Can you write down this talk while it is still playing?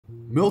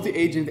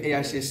Multi-agent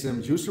AI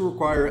systems used to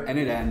require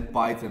NLN,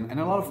 Python, and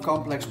a lot of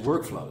complex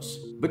workflows.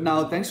 But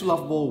now, thanks to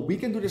Lovable, we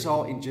can do this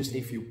all in just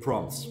a few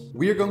prompts.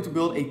 We are going to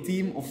build a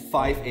team of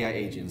 5 AI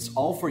agents,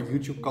 all for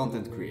YouTube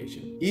content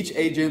creation. Each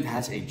agent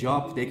has a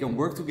job, they can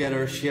work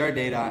together, share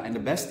data, and the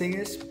best thing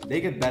is, they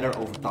get better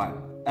over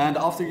time. And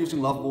after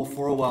using Lovable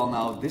for a while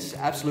now, this is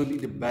absolutely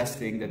the best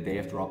thing that they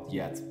have dropped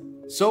yet.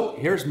 So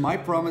here's my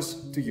promise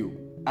to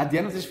you. At the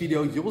end of this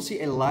video, you will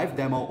see a live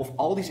demo of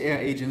all these AI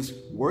agents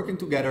working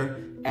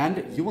together,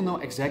 and you will know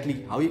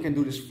exactly how you can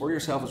do this for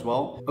yourself as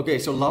well. Okay,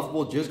 so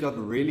Lovable just got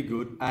really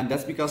good, and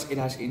that's because it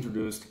has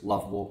introduced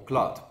Lovable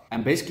Cloud.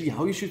 And basically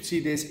how you should see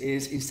this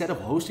is, instead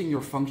of hosting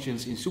your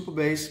functions in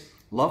Supabase,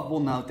 Lovable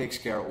now takes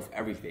care of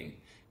everything.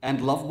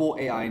 And Lovable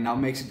AI now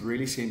makes it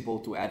really simple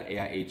to add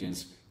AI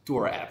agents to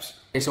our apps.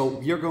 Okay, so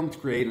we are going to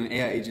create an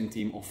AI agent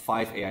team of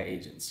 5 AI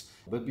agents.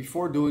 But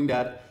before doing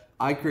that,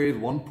 I created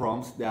one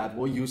prompt that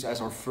we'll use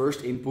as our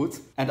first input.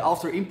 And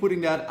after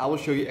inputting that, I will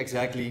show you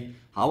exactly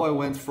how I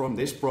went from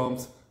this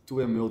prompt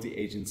to a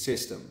multi-agent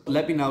system.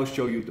 Let me now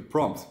show you the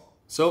prompt.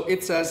 So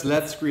it says,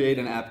 let's create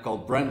an app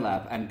called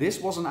BrandLab. And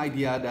this was an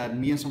idea that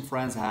me and some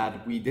friends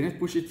had. We didn't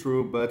push it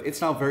through, but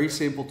it's now very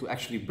simple to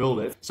actually build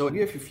it. So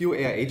we have a few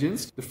AI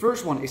agents. The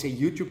first one is a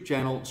YouTube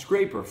channel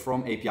scraper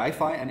from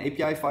APIFY. And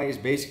APIFY is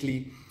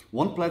basically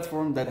one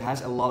platform that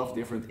has a lot of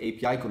different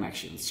API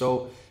connections.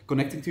 So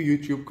connecting to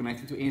YouTube,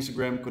 connecting to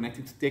Instagram,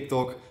 connecting to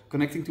TikTok,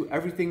 connecting to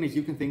everything that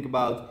you can think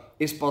about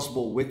is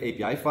possible with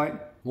APIFY.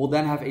 We'll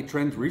then have a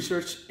trend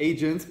research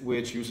agent,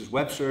 which uses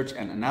web search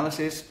and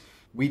analysis.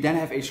 We then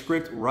have a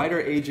script writer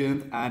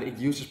agent, and it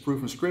uses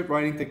proven script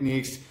writing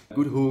techniques,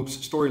 good hooks,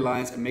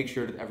 storylines, and make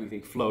sure that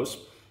everything flows.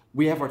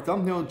 We have our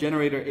thumbnail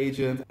generator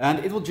agent,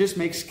 and it will just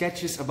make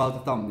sketches about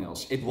the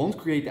thumbnails. It won't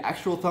create the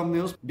actual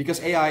thumbnails because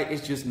AI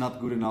is just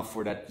not good enough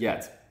for that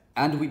yet.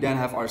 And we then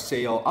have our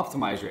SEO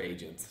optimizer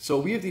agent. So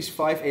we have these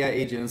 5 AI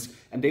agents,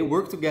 and they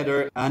work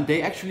together, and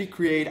they actually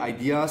create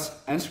ideas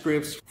and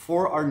scripts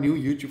for our new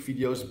YouTube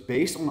videos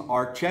based on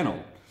our channel.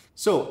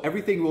 So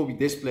everything will be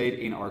displayed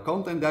in our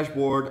content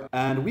dashboard,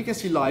 and we can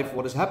see live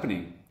what is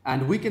happening.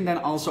 And we can then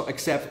also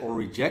accept or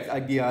reject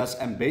ideas,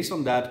 and based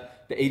on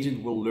that, the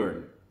agent will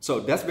learn.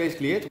 So that's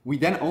basically it. We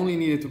then only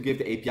needed to give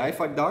the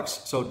APIFY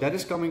docs. So that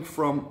is coming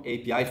from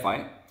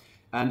APIFY.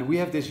 And we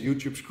have this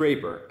YouTube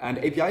scraper. And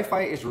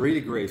APIFY is really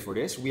great for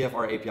this. We have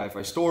our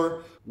APIFY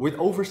store with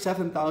over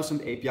 7,000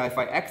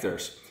 APIFY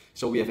actors.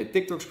 So we have a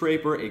TikTok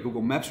scraper, a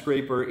Google Maps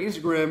scraper,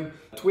 Instagram,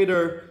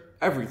 Twitter,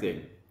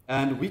 everything.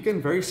 And we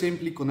can very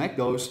simply connect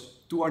those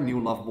to our new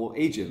Lovable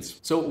agents.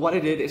 So what I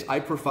did is I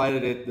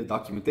provided it the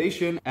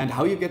documentation. And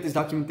how you get this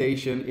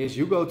documentation is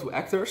you go to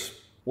actors,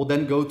 we'll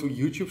then go to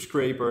YouTube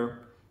scraper,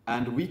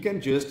 and we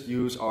can just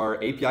use our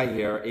API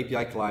here,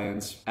 API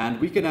clients, and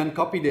we can then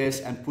copy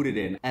this and put it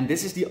in. And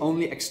this is the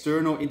only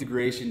external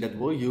integration that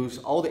we'll use.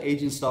 All the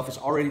agent stuff is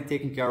already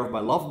taken care of by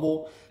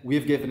Lovable. We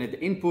have given it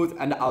the input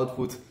and the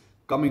output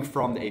coming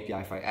from the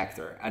APIFY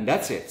actor. And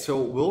that's it.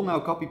 So we'll now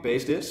copy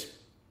paste this,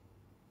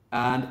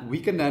 and we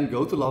can then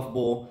go to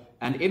Lovable,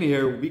 and in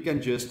here we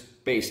can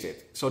just paste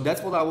it. So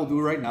that's what I will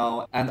do right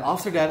now. And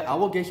after that, I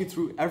will get you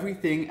through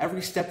everything,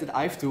 every step that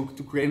I've took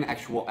to create an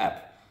actual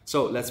app.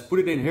 So let's put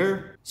it in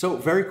here. So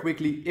very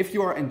quickly, if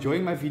you are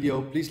enjoying my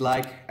video, please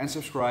like and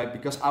subscribe,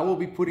 because I will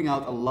be putting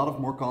out a lot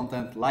of more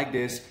content like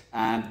this.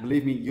 And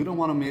believe me, you don't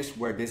want to miss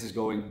where this is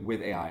going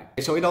with AI.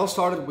 So it all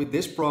started with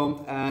this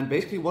prompt, and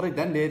basically what it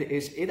then did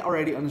is it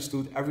already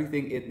understood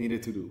everything it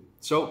needed to do.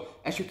 So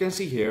as you can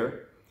see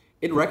here,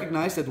 it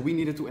recognized that we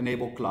needed to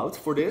enable cloud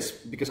for this,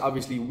 because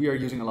obviously we are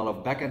using a lot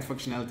of backend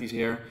functionalities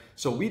here.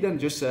 So we then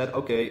just said,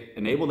 okay,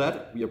 enable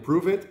that, we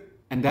approve it.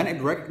 And then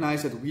it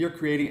recognized that we are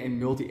creating a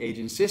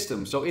multi-agent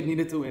system. So it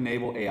needed to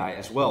enable AI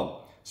as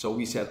well. So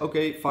we said,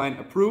 okay, fine,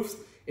 approved.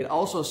 It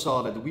also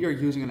saw that we are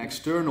using an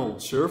external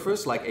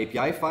service like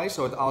APIFY.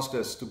 So it asked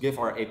us to give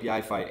our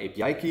APIFY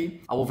API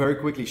key. I will very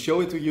quickly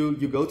show it to you.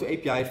 You go to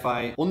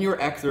APIFY. On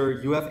your actor,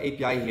 you have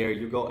API here.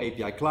 You go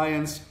API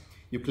clients.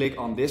 You click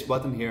on this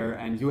button here,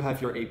 and you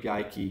have your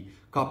API key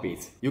copied.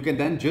 You can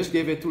then just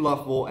give it to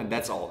Lovable, and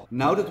that's all.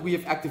 Now that we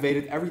have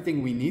activated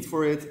everything we need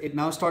for it, it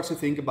now starts to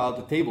think about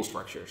the table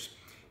structures.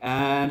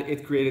 And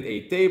it created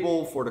a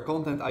table for the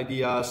content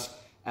ideas,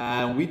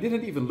 and we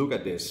didn't even look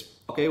at this.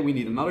 Okay, we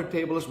need another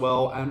table as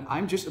well, and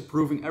I'm just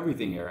approving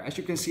everything here. As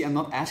you can see, I'm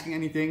not asking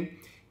anything.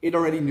 It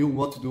already knew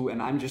what to do,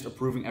 and I'm just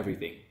approving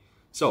everything.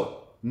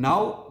 So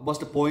now was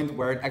the point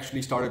where it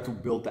actually started to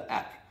build the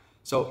app.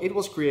 So it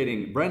was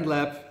creating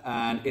BrandLab,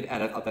 and it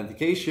added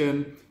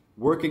authentication,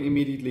 working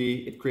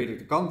immediately. It created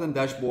the content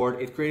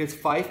dashboard. It created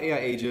 5 AI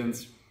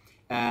agents,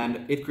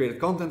 and it created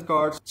content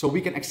cards. So we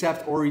can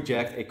accept or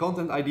reject a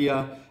content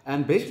idea.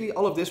 And basically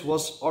all of this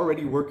was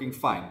already working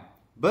fine,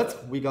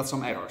 but we got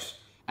some errors.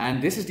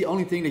 And this is the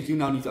only thing that you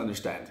now need to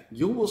understand.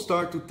 You will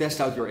start to test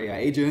out your AI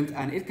agent,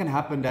 and it can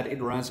happen that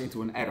it runs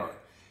into an error.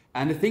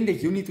 And the thing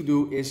that you need to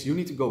do is you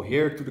need to go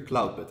here to the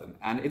cloud button,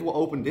 and it will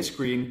open this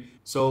screen.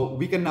 So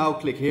we can now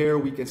click here,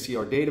 we can see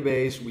our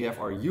database, we have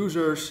our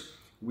users,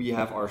 we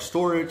have our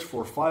storage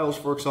for files,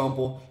 for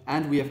example,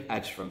 and we have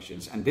edge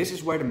functions. And this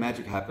is where the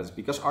magic happens,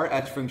 because our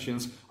edge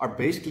functions are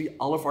basically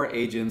all of our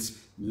agents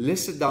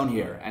listed down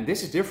here. And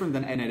this is different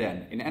than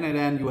NNN. In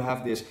NNN, you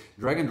have this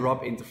drag and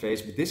drop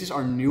interface, but this is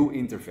our new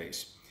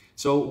interface.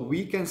 So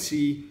we can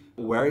see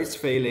where it's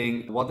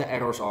failing, what the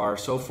errors are.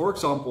 So for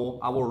example,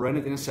 I will run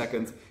it in a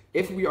second.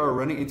 If we are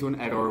running into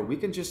an error, we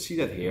can just see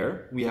that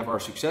here. We have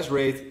our success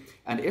rate.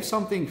 And if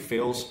something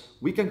fails,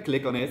 we can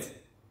click on it.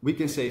 We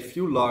can say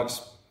view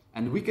logs,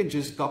 and we can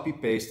just copy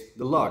paste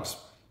the logs.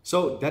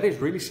 So that is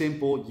really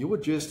simple. You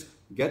would just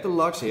get the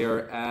logs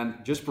here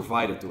and just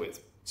provide it to it.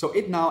 So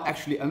it now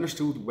actually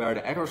understood where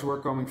the errors were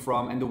coming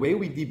from. And the way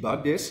we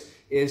debug this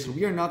is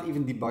we are not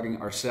even debugging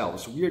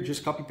ourselves. We are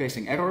just copy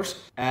pasting errors.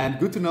 And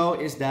good to know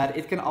is that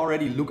it can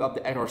already look up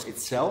the errors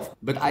itself,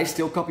 but I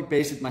still copy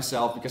paste it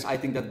myself because I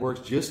think that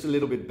works just a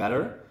little bit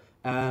better.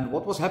 And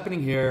what was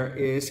happening here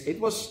is it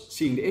was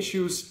seeing the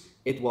issues,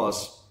 it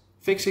was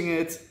fixing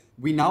it.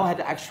 We now had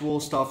the actual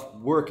stuff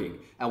working.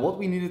 And what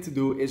we needed to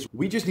do is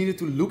we just needed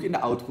to look in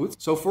the output.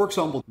 So for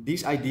example,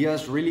 these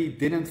ideas really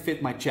didn't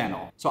fit my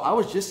channel. So I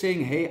was just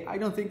saying, hey, I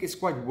don't think it's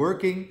quite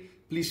working,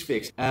 please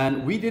fix.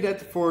 And we did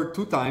it for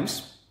 2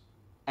 times.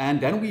 And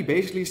then we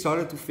basically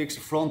started to fix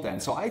the front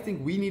end. So I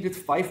think we needed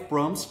 5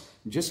 prompts,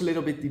 just a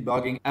little bit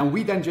debugging. And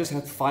we then just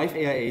had 5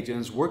 AI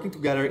agents working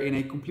together in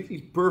a completely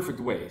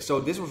perfect way. So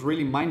this was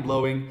really mind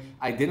blowing.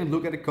 I didn't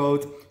look at the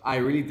code. I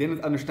really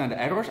didn't understand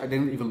the errors. I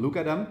didn't even look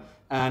at them.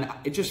 And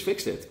it just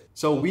fixed it.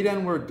 So we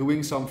then were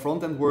doing some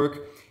front-end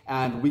work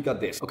and we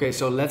got this. Okay,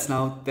 so let's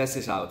now test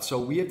this out. So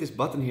we have this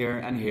button here,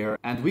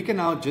 and we can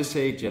now just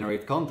say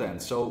generate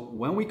content. So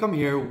when we come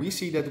here, we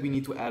see that we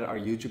need to add our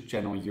YouTube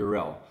channel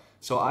URL.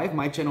 So I have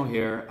my channel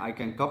here, I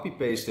can copy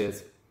paste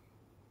it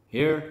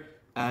here,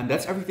 and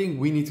that's everything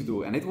we need to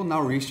do. And it will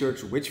now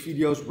research which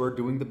videos we're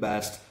doing the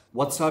best,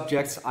 what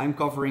subjects I'm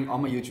covering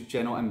on my YouTube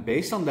channel, and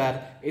based on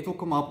that, it will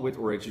come up with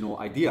original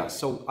ideas.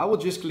 So I will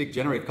just click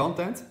generate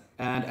content.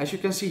 And as you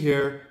can see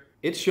here,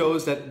 it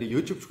shows that the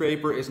YouTube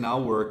scraper is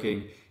now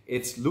working.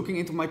 It's looking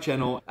into my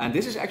channel, and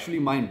this is actually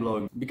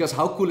mind-blowing because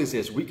how cool is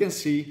this? We can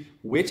see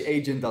which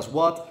agent does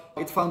what.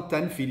 It found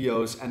 10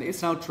 videos and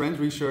it's now trend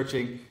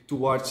researching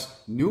towards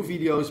new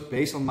videos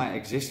based on my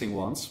existing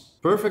ones.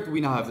 Perfect, we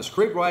now have the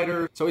script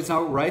writer. So it's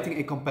now writing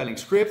a compelling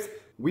script.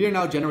 We are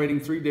now generating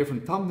 3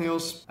 different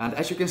thumbnails. And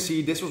as you can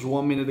see, this was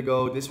 1 minute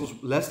ago. This was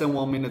less than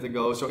 1 minute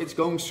ago. So it's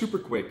going super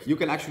quick. You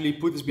can actually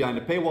put this behind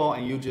a paywall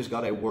and you just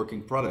got a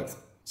working product.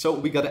 So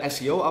we got an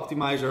SEO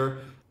optimizer.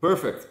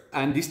 Perfect.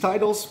 And these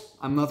titles,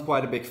 I'm not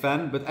quite a big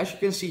fan, but as you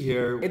can see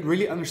here, it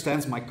really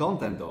understands my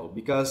content though,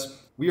 because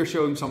we are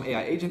showing some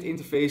AI agent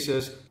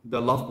interfaces,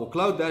 the Lovable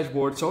cloud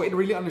dashboard. So it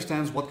really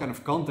understands what kind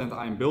of content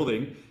I'm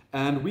building.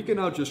 And we can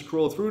now just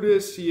scroll through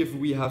this, see if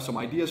we have some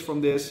ideas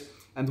from this.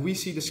 And we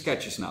see the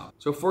sketches now.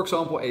 So for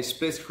example, a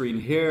split screen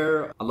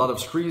here, a lot of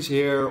screens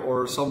here,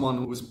 or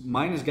someone whose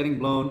mind is getting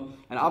blown.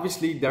 And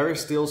obviously there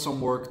is still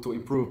some work to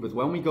improve. But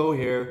when we go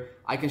here,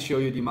 I can show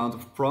you the amount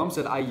of prompts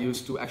that I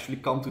used to actually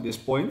come to this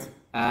point.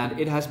 And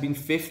it has been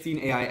 15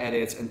 AI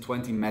edits and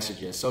 20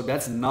 messages. So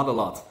that's not a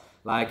lot.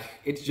 Like,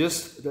 it's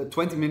just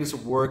 20 minutes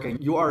of work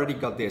and you already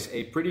got this,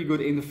 a pretty good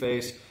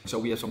interface. So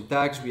we have some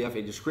tags, we have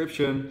a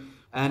description.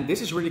 And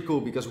this is really cool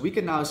because we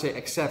can now say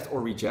accept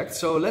or reject.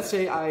 So let's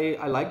say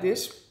I like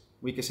this.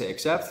 We can say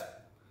accept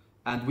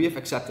and we have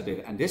accepted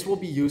it. And this will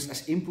be used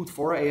as input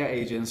for our AI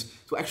agents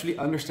to actually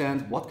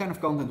understand what kind of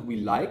content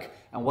we like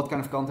and what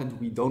kind of content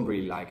we don't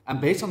really like.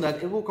 And based on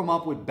that, it will come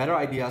up with better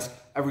ideas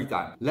every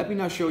time. Let me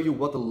now show you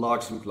what the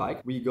logs look like.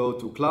 We go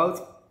to cloud.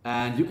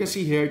 And you can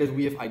see here that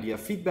we have idea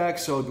feedback.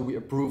 So do we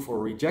approve or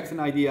reject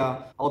an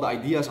idea? All the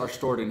ideas are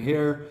stored in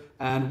here.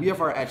 And we have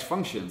our edge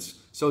functions.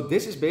 So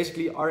this is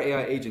basically our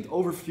AI agent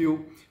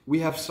overview. We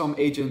have some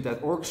agent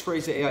that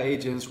orchestrates the AI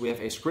agents. We have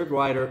a script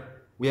writer.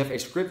 We have a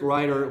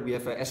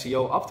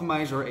SEO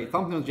optimizer, a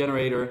thumbnail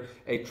generator,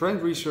 a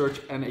trend research,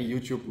 and a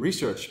YouTube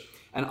research.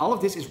 And all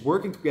of this is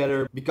working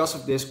together because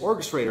of this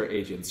orchestrator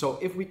agent. So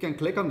if we can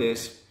click on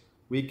this,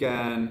 we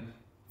can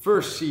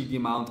first see the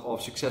amount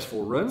of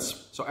successful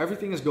runs. So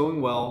everything is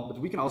going well, but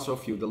we can also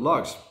view the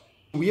logs.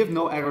 We have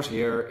no errors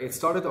here. It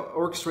started the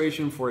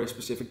orchestration for a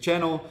specific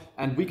channel,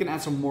 and we can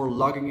add some more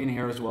logging in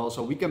here as well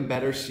so we can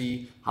better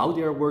see how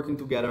they are working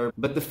together.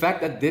 But the fact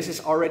that this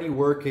is already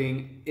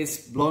working is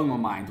blowing my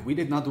mind. We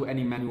did not do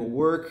any manual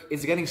work.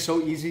 It's getting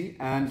so easy,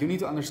 and you need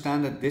to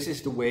understand that this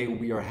is the way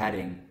we are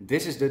heading.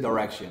 This is the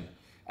direction.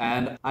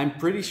 And I'm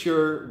pretty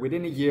sure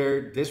within a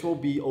year, this will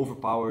be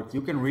overpowered.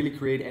 You can really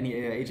create any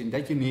AI agent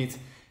that you need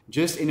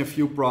just in a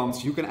few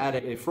prompts. You can add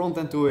a front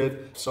end to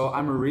it. So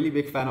I'm a really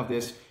big fan of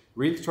this.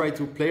 Really try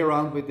to play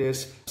around with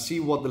this, see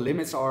what the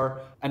limits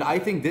are. And I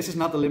think this is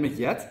not the limit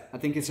yet. I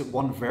think it's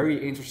one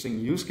very interesting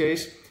use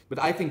case, but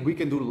I think we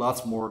can do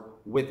lots more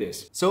with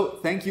this. So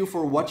thank you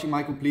for watching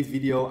my complete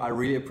video. I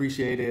really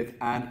appreciate it.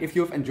 And if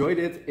you have enjoyed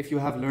it, if you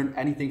have learned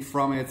anything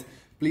from it,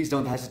 please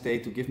don't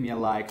hesitate to give me a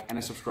like and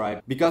a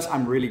subscribe because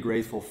I'm really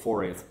grateful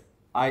for it.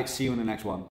 I see you in the next one.